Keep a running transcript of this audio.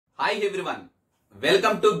Hi everyone,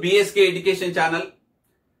 welcome to BSK Education channel.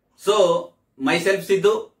 So, myself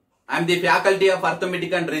Siddu, I am the faculty of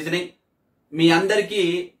Arithmetic and Reasoning. మీ అందరికీ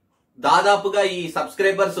దాదాపుగా ఈ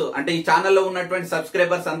subscribers అంటే ఈ ఛానల్లో ఉన్నటువంటి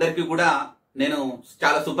సబ్స్క్రైబర్స్ అందరికీ కూడా నేను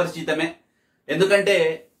చాలా సుపరిచితమే. ఎందుకంటే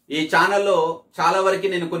ఈ ఛానల్లో చాలా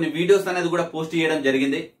వరకు నేను కొన్ని వీడియోస్ అనేది కూడా పోస్ట్ చేయడం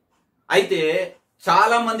జరిగింది. అయితే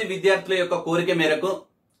చాలా మంది విద్యార్థుల యొక్క కోరిక మేరకు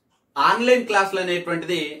ఆన్లైన్ క్లాసులు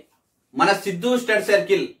అనేటువంటిది మన సిద్ధు స్టడీ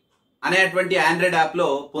సర్కిల్ అనేటువంటి ఆండ్రాయిడ్ యాప్ లో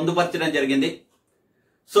పొందుపరచడం జరిగింది.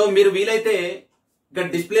 సో మీరు వీలైతే ఇక్కడ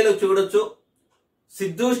డిస్ప్లేలో చూడొచ్చు.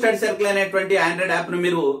 సిద్ధు స్టడీ సర్కిల్ అనేటువంటి ఆండ్రాయిడ్ యాప్ ను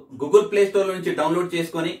మీరు గూగుల్ ప్లే స్టోర్ నుంచి డౌన్లోడ్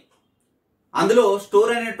చేసుకొని అందులో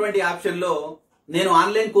స్టోర్ అనేటువంటి ఆప్షన్ లో నేను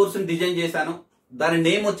ఆన్లైన్ కోర్సును డిజైన్ చేశాను. దాని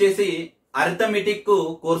నేమ్ వచ్చేసి అరిథమెటిక్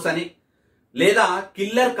కోర్స్ అని లేదా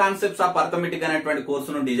కిల్లర్ కాన్సెప్ట్స్ ఆఫ్ అరిథమెటిక్ అనేటువంటి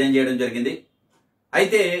కోర్సును డిజైన్ చేయడం జరిగింది.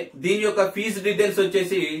 అయితే దీని యొక్క ఫీజు డీటెయిల్స్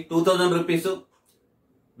వచ్చేసి 2000 రూపీస్,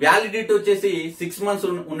 వ్యాలిడిటీ వచ్చేసి 6 మంత్స్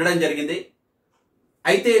ఉండడం జరిగింది.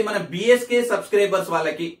 అయితే మన బిఎస్కే సబ్స్క్రైబర్స్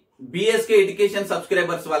వాళ్ళకి, బిఎస్కే ఎడ్యుకేషన్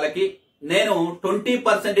సబ్స్క్రైబర్స్ వాళ్ళకి నేను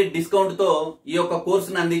 20% డిస్కౌంట్ తో ఈ యొక్క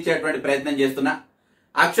కోర్సును అందించేటువంటి ప్రయత్నం చేస్తున్నా.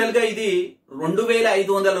 యాక్చువల్ గా ఇది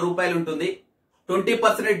 2500 రూపాయలు ఉంటుంది.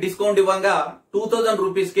 20% డిస్కౌంట్ ఇవ్వంగా 2000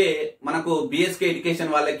 రూపీస్ కే మనకు బిఎస్కే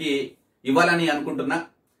ఎడ్యుకేషన్ వాళ్ళకి ఇవ్వాలని అనుకుంటున్నా.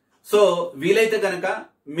 సో వీలైతే కనుక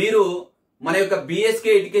మీరు మన యొక్క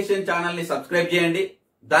బిఎస్కే ఎడ్యుకేషన్ ఛానల్ ని సబ్స్క్రైబ్ చేయండి.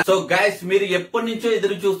 సో గైస్, మీరు ఎప్పటి నుంచో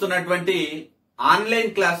ఎదురు చూస్తున్నటువంటి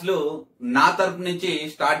ఆన్లైన్ క్లాసులు నా తరపు నుంచి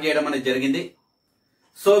స్టార్ట్ చేయడం అనేది జరిగింది.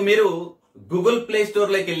 సో మీరు గూగుల్ ప్లే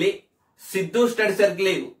స్టోర్ లోకి వెళ్ళి సిద్ధు స్టడీ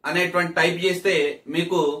సర్కిల్ అనేటువంటి టైప్ చేస్తే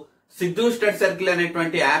మీకు సిద్ధు స్టడీ సర్కిల్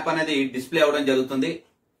అనేటువంటి యాప్ అనేది డిస్ప్లే అవడం జరుగుతుంది.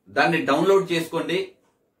 దాన్ని డౌన్లోడ్ చేసుకోండి.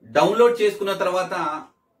 డౌన్లోడ్ చేసుకున్న తర్వాత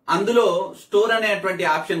అందులో స్టోర్ అనేటువంటి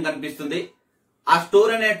ఆప్షన్ కనిపిస్తుంది. ఆ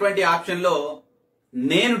స్టోర్ అనేటువంటి ఆప్షన్ లో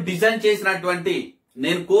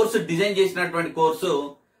నేను కోర్సు డిజైన్ చేసినటువంటి కోర్సు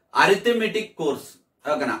అరిథమెటిక్ కోర్స్,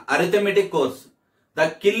 ఓకేనా, arithmetic course the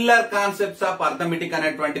killer concepts of arithmetic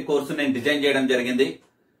అనేటువంటి కోర్సు నేను డిజైన్ చేయడం జరిగింది.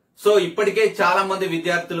 సో ఇప్పటికే చాలా మంది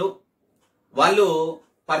విద్యార్థులు వాళ్ళు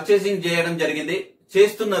పర్చేసింగ్ చేయడం జరిగింది,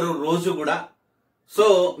 చేస్తున్నారు రోజు కూడా. సో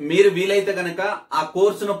మీరు వీలైతే కనుక ఆ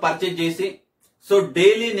కోర్సును పర్చేజ్ చేసి సో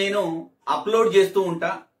డైలీ నేను అప్లోడ్ చేస్తూ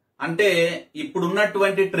ఉంటా. అంటే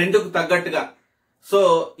ఇప్పుడున్నటువంటి ట్రెండ్ కు తగ్గట్టుగా సో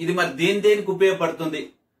ఇది మరి దేనికి ఉపయోగపడుతుంది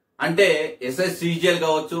అంటే ఎస్ఎస్ CGL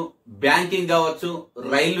కావచ్చు, బ్యాంకింగ్ కావచ్చు,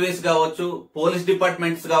 రైల్వేస్ కావచ్చు, పోలీస్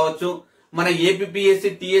డిపార్ట్మెంట్స్ కావచ్చు, మన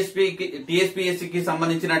ఏపీఎస్సి టిఎస్పిఎస్సి కి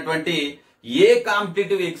సంబంధించినటువంటి ఏ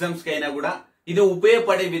కాంపిటేటివ్ ఎగ్జామ్స్ కి అయినా కూడా ఇది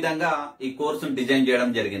ఉపయోగపడే విధంగా ఈ కోర్సును డిజైన్ చేయడం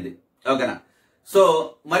జరిగింది. ఓకేనా. సో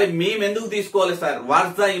మరి మేము ఎందుకు తీసుకోవాలి sir,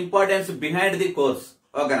 what's the importance behind the course,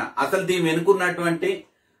 ఓకేనా, అసలు దీని వెనుకున్నటువంటి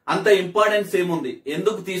అంత ఇంపార్టెన్స్ ఏముంది,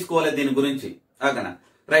 ఎందుకు తీసుకోవాలి దీని గురించి, ఓకేనా,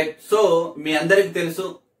 రైట్. సో మీ అందరికి తెలుసు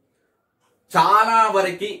చాలా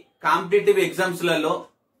వరకు కాంపిటేటివ్ ఎగ్జామ్స్ లలో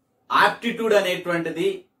ఆప్టిట్యూడ్ అనేటువంటిది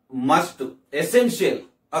మస్ట్, ఎసెన్షియల్,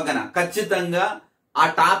 ఓకేనా. ఖచ్చితంగా ఆ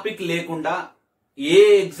టాపిక్ లేకుండా ఏ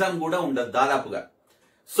ఎగ్జామ్ కూడా ఉండదు దాదాపుగా.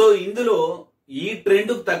 సో ఇందులో ఈ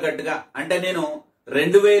ట్రెండ్ కు తగ్గట్టుగా అంటే నేను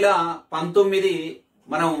 2019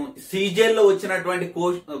 మనం CGL లో వచ్చినటువంటి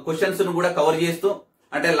క్వశ్చన్స్ ను కూడా కవర్ చేస్తూ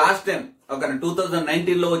అంటే లాస్ట్ టైం ఒక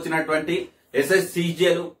 2019 లో వచ్చినటువంటి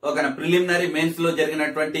SSCGL ఒక ప్రిలిమినరీ మెయిన్స్ లో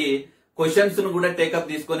జరిగినటువంటి క్వశ్చన్స్ ను కూడా టేకప్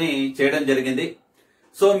తీసుకొని చేయడం జరిగింది.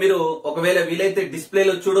 సో మీరు ఒకవేళ వీలైతే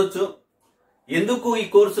డిస్ప్లేలో చూడొచ్చు. ఎందుకు ఈ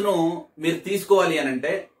కోర్సును మీరు తీసుకోవాలి అని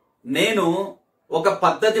అంటే నేను ఒక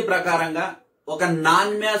పద్ధతి ప్రకారంగా ఒక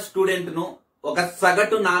నాన్ మ్యాథ్స్ స్టూడెంట్ ను, ఒక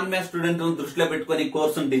సగటు నాన్ మ్యాథ్స్ స్టూడెంట్ ను దృష్టిలో పెట్టుకుని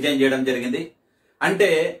కోర్సును డిజైన్ చేయడం జరిగింది. అంటే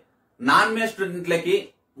నాన్ మ్యాథ్స్ స్టూడెంట్లకి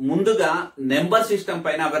ముందుగా నెంబర్ సిస్టమ్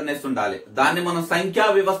పైన అవేర్నెస్ ఉండాలి. దాన్ని మనం సంఖ్యా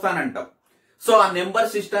వ్యవస్థ అని అంటాం. సో ఆ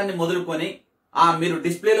నెంబర్ సిస్టాన్ని మొదలుకొని మీరు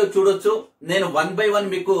డిస్ప్లేలో చూడొచ్చు. నేను 1 by 1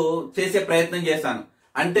 మీకు చేసే ప్రయత్నం చేశాను.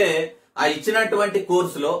 అంటే ఆ ఇచ్చినటువంటి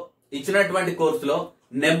కోర్సులో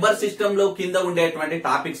నెంబర్ సిస్టమ్ లో కింద ఉండేటువంటి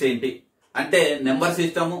టాపిక్స్ ఏంటి అంటే number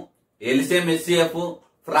system, LCM, HCF,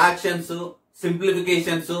 fractions,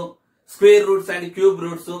 simplifications, square roots and cube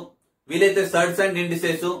roots, వీలైతే సర్డ్స్ అండ్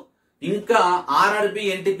ఇండిసెస్, ఇంకా RRB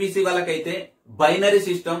NTPC వాళ్ళకైతే binary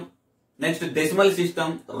system, next decimal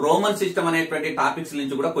system, Roman system అనేటువంటి టాపిక్స్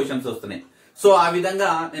నుంచి కూడా క్వశ్చన్స్ వస్తున్నాయి. సో ఆ విధంగా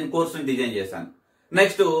నేను కోర్సును డిజైన్ చేశాను.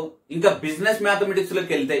 నెక్స్ట్ ఇంకా బిజినెస్ మ్యాథమెటిక్స్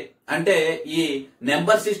లోకి వెళ్తే అంటే ఈ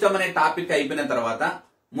నెంబర్ సిస్టమ్ అనే టాపిక్ అయిపోయిన తర్వాత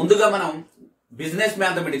ముందుగా మనం బిజినెస్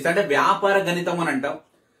మ్యాథమెటిక్స్ అంటే వ్యాపార గణితం అని అంటాం.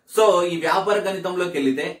 సో ఈ వ్యాపార గణితంలోకి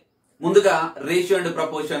వెళ్తే ముందుగా రేషియో అండ్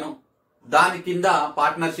ప్రపోర్షన్, దాని కింద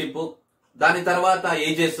పార్ట్నర్షిప్, దాని తర్వాత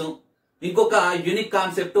ఏజెస్, ఇంకొక యూనిక్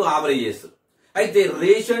కాన్సెప్ట్ ఆవరేజెస్. అయితే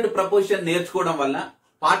రేషియో అండ్ ప్రపోర్షన్ నేర్చుకోవడం వల్ల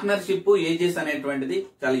పార్ట్నర్షిప్, ఏజెస్ అనేటువంటిది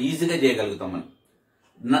చాలా ఈజీగా చేయగలుగుతాం మనం.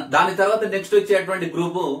 దాని తర్వాత నెక్స్ట్ వచ్చేటువంటి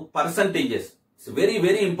group percentages. Very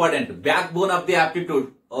very important, back bone of the aptitude.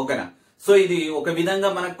 ఓకేనా. సో ఇది ఒక విధంగా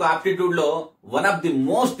మనకు ఆప్టిట్యూడ్ లో one of the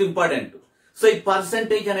most important. So ఈ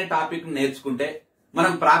పర్సంటేజ్ అనే టాపిక్ నేర్చుకుంటే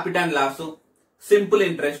మనం profit and loss, simple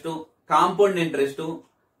interest, compound interest,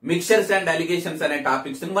 mixtures and alligations అనే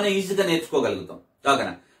టాపిక్స్ మనం ఈజీగా నేర్చుకోగలుగుతాం.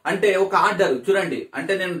 ఓకేనా. అంటే ఒక ఆర్డర్ చూడండి,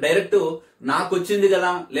 అంటే నేను డైరెక్ట్ నాకు వచ్చింది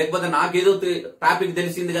కదా, లేకపోతే నాకేదో టాపిక్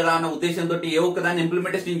తెలిసింది కదా అన్న ఉద్దేశంతో ఏ ఒక్కదాన్ని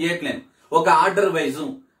ఇంప్లిమెంటేషన్ చేయట్లేను. ఒక ఆర్డర్ వైజ్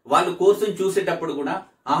వాళ్ళు కోర్సును చూసేటప్పుడు కూడా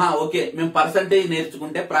ఓకే మేము పర్సంటేజ్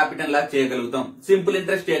నేర్చుకుంటే ప్రాఫిట్ అండ్ లాస్ చేయగలుగుతాం, సింపుల్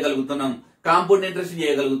ఇంట్రెస్ట్ చేయగలుగుతున్నాం, కాంపౌండ్ ఇంట్రెస్ట్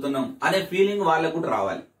చేయగలుగుతున్నాం అనే ఫీలింగ్ వాళ్ళకు కూడా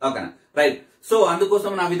రావాలి. ఓకేనా. రైట్. సో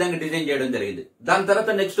అందుకోసం నా విధంగా డిజైన్ చేయడం జరిగింది. దాని తర్వాత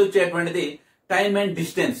next వచ్చేటువంటిది time and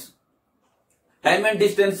distance. Time and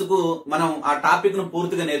distance కు మనం ఆ టాపిక్ ను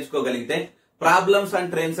పూర్తిగా నేర్చుకోగలిగితే ప్రాబ్లమ్స్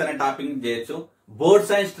అండ్ ట్రైన్స్ అనే టాపిక్ చేయొచ్చు.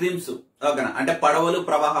 బోర్డ్స్ అండ్ స్ట్రీమ్స్, ఓకేనా, అంటే పడవలు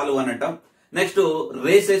ప్రవాహాలు అనటం. నెక్స్ట్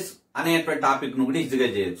రేసెస్ అనేటువంటి టాపిక్ ను కూడా ఈజీగా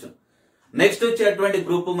చేయొచ్చు. నెక్స్ట్ వచ్చేటువంటి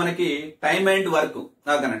గ్రూప్ మనకి టైమ్ అండ్ వర్క్.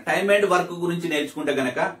 ఓకేనా. టైమ్ అండ్ వర్క్ గురించి నేర్చుకుంటే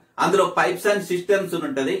గనక అందులో పైప్స్ అండ్ సిస్టమ్స్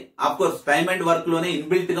ఉంటది. Of course time and work లోనే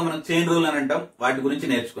ఇన్బిల్ట్ గా మనం చైన్ రూల్ అని అంటాం, వాటి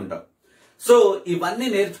గురించి నేర్చుకుంటాం. సో ఇవన్నీ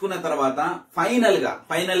నేర్చుకున్న తర్వాత ఫైనల్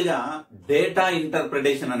గా డేటా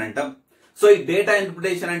ఇంటర్ప్రిటేషన్ అని అంటాం. సో ఈ డేటా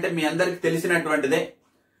ఇంటర్ప్రిటేషన్ అంటే మీ అందరికి తెలిసినటువంటిదే.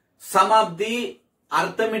 Some of the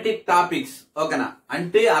arithmetic topics. ఓకేనా.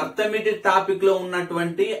 అంటే అర్థమెటిక్ టాపిక్ లో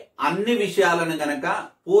ఉన్నటువంటి అన్ని విషయాలను గనక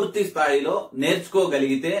పూర్తి స్థాయిలో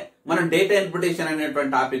నేర్చుకోగలిగితే మనం డేటా ఇంటర్ప్రిటేషన్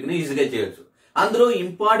అనేటువంటి టాపిక్ ని ఈజీగా చేయొచ్చు. అందులో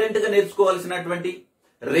ఇంపార్టెంట్ గా నేర్చుకోవాల్సినటువంటి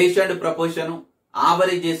ratio and proportion,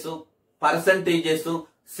 ఆవరేజెస్, percentages,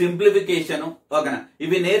 simplification. ఓకేనా.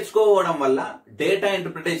 ఇవి నేర్చుకోవడం వల్ల డేటా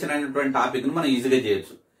ఇంటర్ప్రిటేషన్ అనేటువంటి టాపిక్ ను మనం ఈజీగా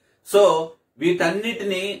చేయొచ్చు. సో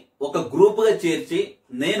వీటన్నిటిని ఒక గ్రూప్ గా చేర్చి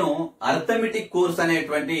నేను అర్థమెటిక్ కోర్స్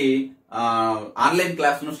అనేటువంటి ఆన్లైన్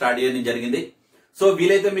క్లాస్ ను స్టార్ట్ చేయడం జరిగింది. సో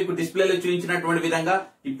వీలైతే మీకు డిస్ప్లేలో చూపించినటువంటి విధంగా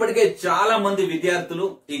ఇప్పటికే చాలా మంది విద్యార్థులు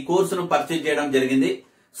ఈ కోర్సును పర్చేజ్ చేయడం జరిగింది.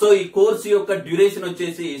 సో ఈ కోర్సు యొక్క డ్యూరేషన్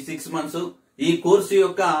వచ్చేసి 6 months. ఈ కోర్సు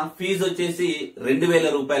యొక్క ఫీజు వచ్చేసి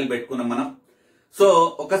 2000 రూపాయలు పెట్టుకున్నాం మనం. సో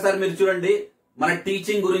ఒకసారి మీరు చూడండి, మన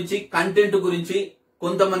టీచింగ్ గురించి, కంటెంట్ గురించి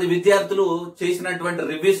కొంతమంది విద్యార్థులు చేసినటువంటి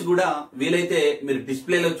రివ్యూస్ కూడా వీలైతే మీరు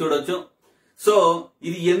డిస్ప్లేలో చూడొచ్చు. సో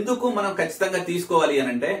ఇది ఎందుకు మనం ఖచ్చితంగా తీసుకోవాలి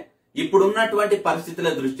అనంటే, ఇప్పుడున్నటువంటి పరిస్థితుల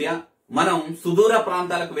దృష్ట్యా మనం సుదూర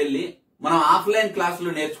ప్రాంతాలకు వెళ్లి మనం ఆఫ్లైన్ క్లాసులు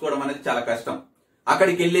నేర్చుకోవడం అనేది చాలా కష్టం.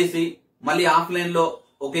 అక్కడికి వెళ్ళేసి మళ్ళీ ఆఫ్లైన్ లో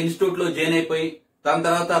ఒక ఇన్స్టిట్యూట్ లో జాయిన్ అయిపోయి దాని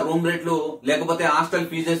తర్వాత రూమ్ రేట్లు లేకపోతే హాస్టల్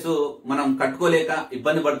ఫీజెస్ మనం కట్టుకోలేక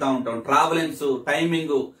ఇబ్బంది పడతా ఉంటాం. ట్రావెలెన్స్,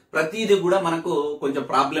 టైమింగ్, ప్రతిదీ కూడా మనకు కొంచెం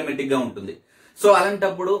ప్రాబ్లమేటిక్ గా ఉంటుంది. సో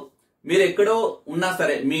అలాంటప్పుడు మీరు ఎక్కడో ఉన్నా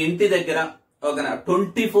సరే మీ ఇంటి దగ్గర ఒక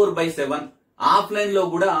 24/7 ఆఫ్లైన్ లో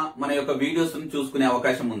కూడా మన యొక్క వీడియోస్ చూసుకునే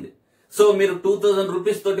అవకాశం ఉంది. సో మీరు 2000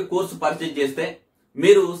 రూపీస్ తోటి కోర్సు పర్చేజ్ చేస్తే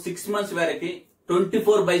మీరు 6 months వరకు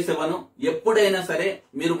 24/7 ఎప్పుడైనా సరే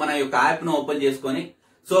మీరు మన యొక్క యాప్ ను ఓపెన్ చేసుకొని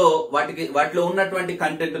సో వాటిలో ఉన్నటువంటి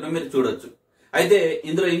కంటెంట్ ను మీరు చూడొచ్చు. అయితే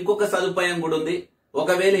ఇందులో ఇంకొక సదుపాయం కూడా ఉంది.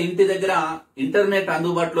 ఒకవేళ ఇంటి దగ్గర ఇంటర్నెట్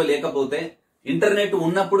అందుబాటులో లేకపోతే ఇంటర్నెట్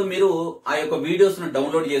ఉన్నప్పుడు మీరు ఆ యొక్క వీడియోస్ ను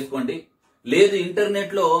డౌన్లోడ్ చేసుకోండి. లేదు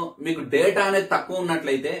ఇంటర్నెట్ లో మీకు డేటా అనేది తక్కువ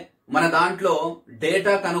ఉన్నట్లయితే మన దాంట్లో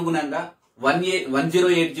డేటాకు అనుగుణంగా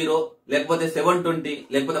 1080 లేకపోతే 720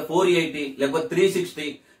 లేకపోతే 480 లేకపోతే 360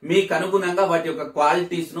 మీకు అనుగుణంగా వాటి యొక్క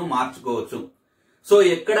క్వాలిటీస్ ను మార్చుకోవచ్చు. సో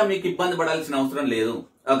ఎక్కడ మీకు ఇబ్బంది పడాల్సిన అవసరం లేదు.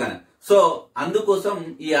 ఓకేనా. సో అందుకోసం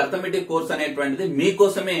ఈ అర్థమెటిక్ కోర్స్ అనేటువంటిది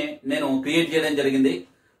మీకోసమే నేను క్రియేట్ చేయడం జరిగింది.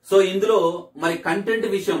 సో ఇందులో మరి కంటెంట్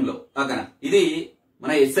విషయంలో ఓకేనా, ఇది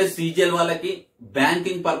మన SSC CGL వాళ్ళకి,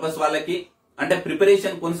 బ్యాంకింగ్ పర్పస్ వాళ్ళకి, అంటే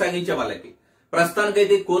ప్రిపరేషన్ కొనసాగించే వాళ్ళకి.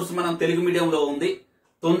 ప్రస్తుతానికైతే కోర్సు మనం తెలుగు మీడియంలో ఉంది.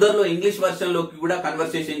 తొందరలో ఇంగ్లీష్ వర్షన్ లోకి కూడా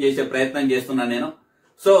కన్వర్సేషన్ చేసే ప్రయత్నం చేస్తున్నాను నేను.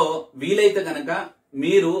 సో వీలైతే కనుక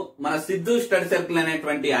మీరు మన సిద్ధు స్టడీ సర్కిల్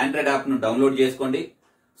అనేటువంటి ఆండ్రాయిడ్ యాప్ ను డౌన్లోడ్ చేసుకోండి.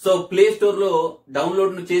 సో ప్లే స్టోర్ లో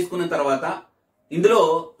డౌన్లోడ్ ను చేసుకున్న తర్వాత ఇందులో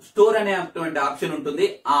స్టోర్ అనే ఆప్షన్ ఉంటుంది.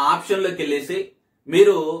 ఆ ఆప్షన్ లోకి వెళ్ళేసి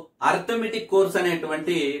మీరు అర్థమెటిక్ కోర్స్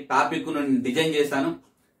అనేటువంటి టాపిక్ ను డిజైన్ చేశాను,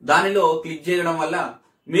 దానిలో క్లిక్ చేయడం వల్ల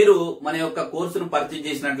మీరు మన యొక్క కోర్సును పర్చేజ్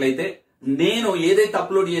చేసినట్లయితే నేను ఏదైతే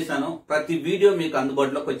అప్లోడ్ చేశానో ప్రతి వీడియో మీకు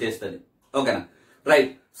అందుబాటులోకి వచ్చేస్తుంది. ఓకేనా.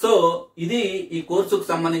 రైట్. సో ఇది ఈ కోర్సుకు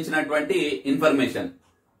సంబంధించినటువంటి ఇన్ఫర్మేషన్.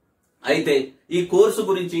 అయితే ఈ కోర్సు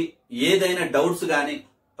గురించి ఏదైనా డౌట్స్ గానీ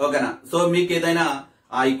ఓకేనా, సో మీకు ఏదైనా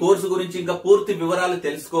ఈ కోర్సు గురించి ఇంకా పూర్తి వివరాలు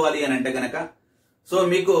తెలుసుకోవాలి అని అంటే గనక సో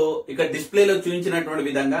మీకు ఇక డిస్ప్లేలో చూపించినటువంటి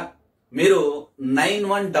విధంగా మీరు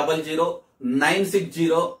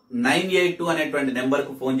 9100960982 అనేటువంటి నెంబర్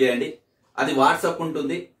కు ఫోన్ చేయండి. అది వాట్సాప్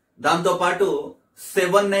ఉంటుంది. దాంతో పాటు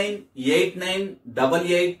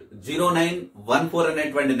 7989880914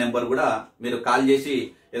 అనేటువంటి నెంబర్ కూడా మీరు కాల్ చేసి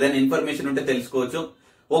ఏదైనా ఇన్ఫర్మేషన్ ఉంటే తెలుసుకోవచ్చు.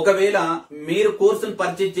 ఒకవేళ మీరు కోర్సును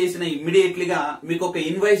పర్చేజ్ చేసిన ఇమ్మీడియట్లీగా మీకు ఒక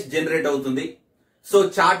ఇన్వాయిస్ జనరేట్ అవుతుంది. సో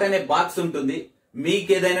చాట్ అనే బాక్స్ ఉంటుంది. మీకు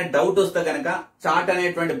ఏదైనా డౌట్ వస్తే కనుక చాట్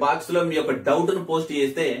అనేటువంటి బాక్స్ లో మీ యొక్క డౌట్ ను పోస్ట్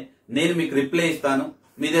చేస్తే నేను మీకు రిప్లై ఇస్తాను.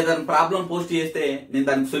 మీద ఏదైనా ప్రాబ్లం పోస్ట్ చేస్తే నేను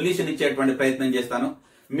దానికి సొల్యూషన్ ఇచ్చేటువంటి ప్రయత్నం చేస్తాను.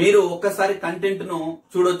 మీరు ఒక్కసారి కంటెంట్ ను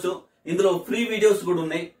చూడొచ్చు. ఇందులో ఫ్రీ వీడియోస్ కూడా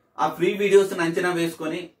ఉన్నాయి. ఆ ఫ్రీ వీడియోస్ అంచనా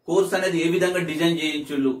వేసుకొని కోర్స్ అనేది ఏ విధంగా డిజైన్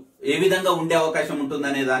చేయించుళ్ళు, ఏ విధంగా ఉండే అవకాశం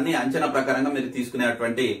ఉంటుందనే దాన్ని అంచనా ప్రకారంగా మీరు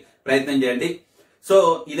తీసుకునేటువంటి ప్రయత్నం చేయండి. సో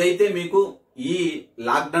ఇదైతే మీకు ఈ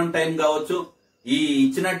లాక్డౌన్ టైం కావచ్చు, ఈ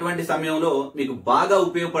ఇచ్చినటువంటి సమయంలో మీకు బాగా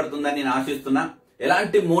ఉపయోగపడుతుందని నేను ఆశిస్తున్నా.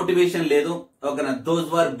 ఎలాంటి మోటివేషన్ లేదు. ఓకేనా, those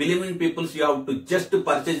were believing peoples you have to just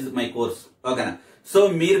purchase my course. ఓకేనా, సో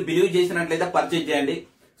మీరు బిలీవ్ చేసినట్లయితే పర్చేజ్ చేయండి.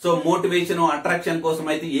 సో మోటివేషన్ అట్రాక్షన్ కోసం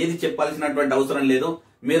అయితే ఏది చెప్పాల్సినటువంటి అవసరం లేదు.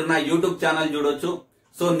 మీరు నా యూట్యూబ్ ఛానల్ చూడొచ్చు.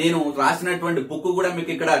 సో నేను రాసినటువంటి బుక్ కూడా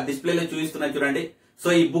మీకు ఇక్కడ డిస్ప్లేలో చూపిస్తున్నా చూడండి. సో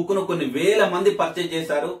ఈ బుక్ ను కొన్ని వేల మంది పర్చేజ్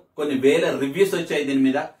చేశారు, కొన్ని వేల రివ్యూస్ వచ్చాయి దీని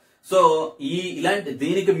మీద. సో ఇలాంటి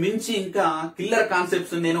దీనికి మించి ఇంకా కిల్లర్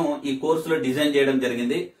కాన్సెప్ట్స్ నేను ఈ కోర్సులో డిజైన్ చేయడం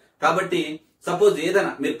జరిగింది. కాబట్టి సపోజ్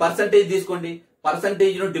ఏదైనా మీరు పర్సంటేజ్ తీసుకోండి,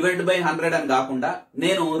 పర్సంటేజ్ ను డివైడ్ బై 100 అని కాకుండా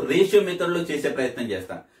నేను రేషియో మెథడ్ లో చేసే ప్రయత్నం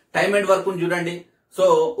చేస్తాను. టైం అండ్ వర్క్ చూడండి. సో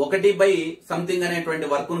 1/something అనేటువంటి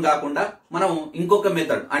వర్క్ కాకుండా మనం ఇంకొక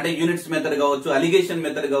మెథడ్ అంటే యూనిట్స్ మెథడ్ కావచ్చు, అలిగేషన్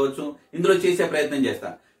మెథడ్ కావచ్చు, ఇందులో చేసే ప్రయత్నం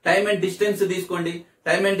చేస్తాం. టైం అండ్ డిస్టెన్స్ తీసుకోండి.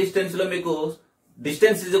 టైం అండ్ డిస్టెన్స్ లో మీకు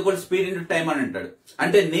distance is equal speed into time అని అంటాడు.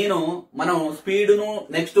 అంటే మనం స్పీడ్ ను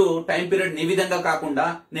నెక్స్ట్ టైం పీరియడ్ ఈ విధంగా కాకుండా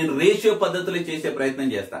నేను రేషియో పద్ధతిలో చేసే ప్రయత్నం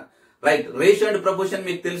చేస్తాను. రైట్, రేషియో అండ్ ప్రపోర్షన్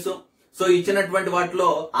మీకు తెలుసు. సో ఇచ్చినటువంటి వాటిలో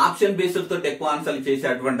ఆప్షన్ బేస్డ్ తోటి ఎక్కువ ఆన్సర్లు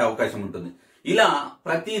చేసేటువంటి అవకాశం ఉంటుంది. ఇలా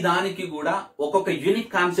ప్రతి దానికి కూడా ఒక్కొక్క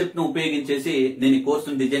యూనిక్ కాన్సెప్ట్ ను ఉపయోగించేసి నేను ఈ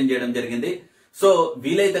కోర్సును డిజైన్ చేయడం జరిగింది. సో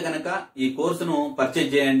వీలైతే గనక ఈ కోర్సును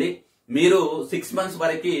పర్చేజ్ చేయండి. మీరు 6 months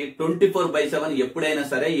వరకు 24/7 ఎప్పుడైనా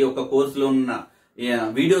సరే ఈ యొక్క కోర్సులో ఉన్న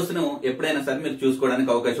వీడియోస్ ను ఎప్పుడైనా సరే మీరు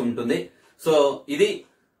చూసుకోవడానికి అవకాశం ఉంటుంది. సో ఇది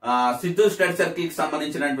సిద్ధు స్టడీ సర్కిల్ కి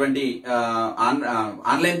సంబంధించినటువంటి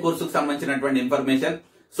ఆన్లైన్ కోర్సుకు సంబంధించినటువంటి ఇన్ఫర్మేషన్.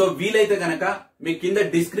 సో వీలైతే గనక మీ కింద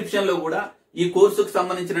డిస్క్రిప్షన్ లో కూడా ఈ కోర్సుకు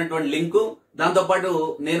సంబంధించినటువంటి లింక్, దాంతో పాటు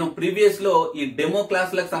నేను ప్రీవియస్ లో ఈ డెమో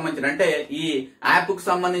క్లాసులకు సంబంధించిన అంటే ఈ యాప్ కు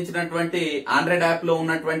సంబంధించినటువంటి ఆండ్రాయిడ్ యాప్ లో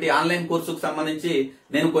ఉన్నటువంటి ఆన్లైన్ కోర్సుకు సంబంధించి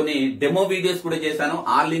నేను కొన్ని డెమో వీడియోస్ కూడా చేశాను.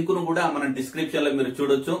 ఆ లింక్ ను కూడా మన డిస్క్రిప్షన్ లో మీరు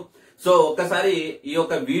చూడొచ్చు. సో ఒక్కసారి ఈ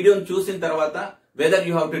యొక్క వీడియోను చూసిన తర్వాత whether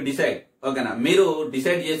you have to decide. ఓకేనా, మీరు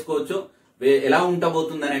డిసైడ్ చేసుకోవచ్చు ఎలా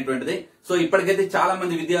ఉండబోతుంది అనేటువంటిది. సో ఇప్పటికైతే చాలా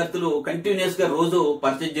మంది విద్యార్థులు కంటిన్యూస్ గా రోజు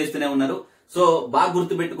పర్చేజ్ చేస్తూనే ఉన్నారు. సో బాగా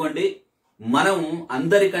గుర్తు పెట్టుకోండి, మనం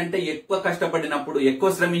అందరికంటే ఎక్కువ కష్టపడినప్పుడు, ఎక్కువ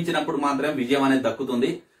శ్రమించినప్పుడు మాత్రం విజయం అనేది దక్కుతుంది.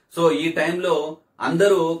 సో ఈ టైంలో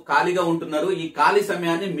అందరూ ఖాళీగా ఉంటున్నారు. ఈ ఖాళీ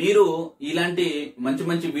సమయాన్ని మీరు ఇలాంటి మంచి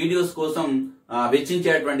మంచి వీడియోస్ కోసం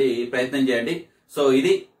వెచ్చించేటువంటి ప్రయత్నం చేయండి. సో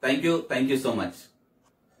ఇది thank you so much.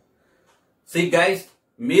 See guys,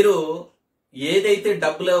 మీరు ఏదైతే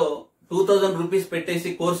డబ్బులో 2000 రూపీస్ పెట్టేసి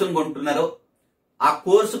కోర్సును కొంటున్నారో ఆ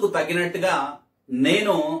కోర్సుకు తగినట్టుగా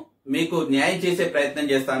నేను మీకు న్యాయం చేసే ప్రయత్నం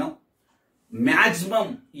చేస్తాను. మాక్సిమం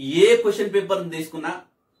ఏ క్వశ్చన్ పేపర్ తీసుకున్నా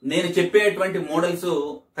నేను చెప్పేటువంటి మోడల్స్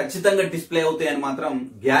ఖచ్చితంగా డిస్ప్లే అవుతాయని మాత్రం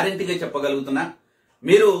గ్యారంటీగా చెప్పగలుగుతున్నా.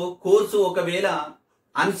 మీరు కోర్సు ఒకవేళ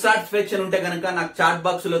అన్సాటిస్ఫాక్షన్ ఉంటే కనుక నాకు చాట్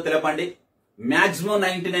బాక్స్ లో తెలపండి. మాక్సిమం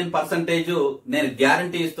 99% నేను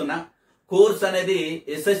గ్యారంటీ ఇస్తున్నా. కోర్స్ అనేది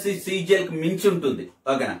SSC CGL కి మించి ఉంటుంది.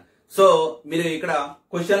 ఓకేనా, సో మీరు ఇక్కడ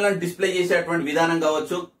క్వశ్చన్లను డిస్ప్లే చేసేటువంటి విధానం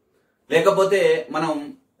కావచ్చు, లేకపోతే మనం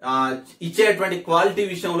ఇచ్చేటువంటి క్వాలిటీ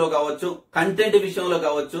విషయంలో కావచ్చు, కంటెంట్ విషయంలో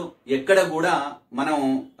కావచ్చు, ఎక్కడ కూడా మనం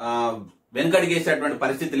వెనకడిగేసేటువంటి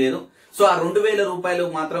పరిస్థితి లేదు. సో ఆ 2000 రూపాయలు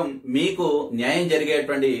మాత్రం మీకు న్యాయం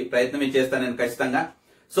జరిగేటువంటి ప్రయత్నం చేస్తాను నేను ఖచ్చితంగా.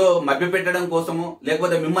 సో మభ్య పెట్టడం కోసమో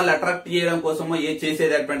లేకపోతే మిమ్మల్ని అట్రాక్ట్ చేయడం కోసమో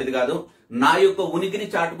చేసేటటువంటిది కాదు. నా యొక్క ఉనికిని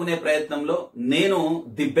చాటుకునే ప్రయత్నంలో నేను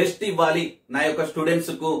ది బెస్ట్ ఇవ్వాలి నా యొక్క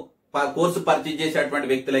స్టూడెంట్స్ కు, కోర్సు పర్చేజ్ చేసేటువంటి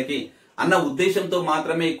వ్యక్తులకి అన్న ఉద్దేశంతో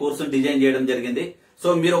మాత్రమే ఈ కోర్సును డిజైన్ చేయడం జరిగింది. సో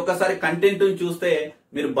మీరు ఒక్కసారి కంటెంట్ చూస్తే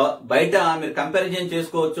మీరు బయట మీరు కంపారిజన్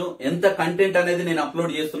చేసుకోవచ్చు. ఎంత కంటెంట్ అనేది నేను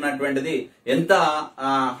అప్లోడ్ చేస్తున్నటువంటిది, ఎంత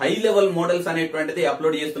హై లెవెల్ మోడల్స్ అనేటువంటిది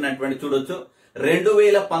అప్లోడ్ చేస్తున్నటువంటి చూడొచ్చు.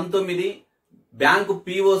 2019 బ్యాంకు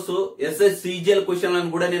POs SSCGL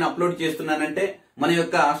క్వశ్చన్లను కూడా నేను అప్లోడ్ చేస్తున్నానంటే మన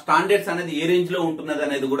యొక్క స్టాండర్డ్స్ అనేది ఏ రేంజ్ లో ఉంటున్నది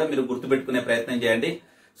అనేది కూడా మీరు గుర్తుపెట్టుకునే ప్రయత్నం చేయండి.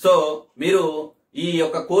 సో మీరు ఈ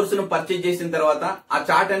యొక్క కోర్సును పర్చేజ్ చేసిన తర్వాత ఆ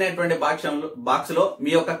చాట్ అనేటువంటి బాక్స్ లో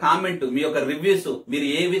మీ యొక్క కామెంట్, మీ యొక్క రివ్యూస్, మీరు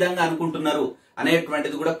ఏ విధంగా అనుకుంటున్నారు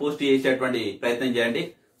అనేటువంటిది కూడా పోస్ట్ చేసేటువంటి ప్రయత్నం చేయండి.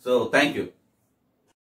 So thank you.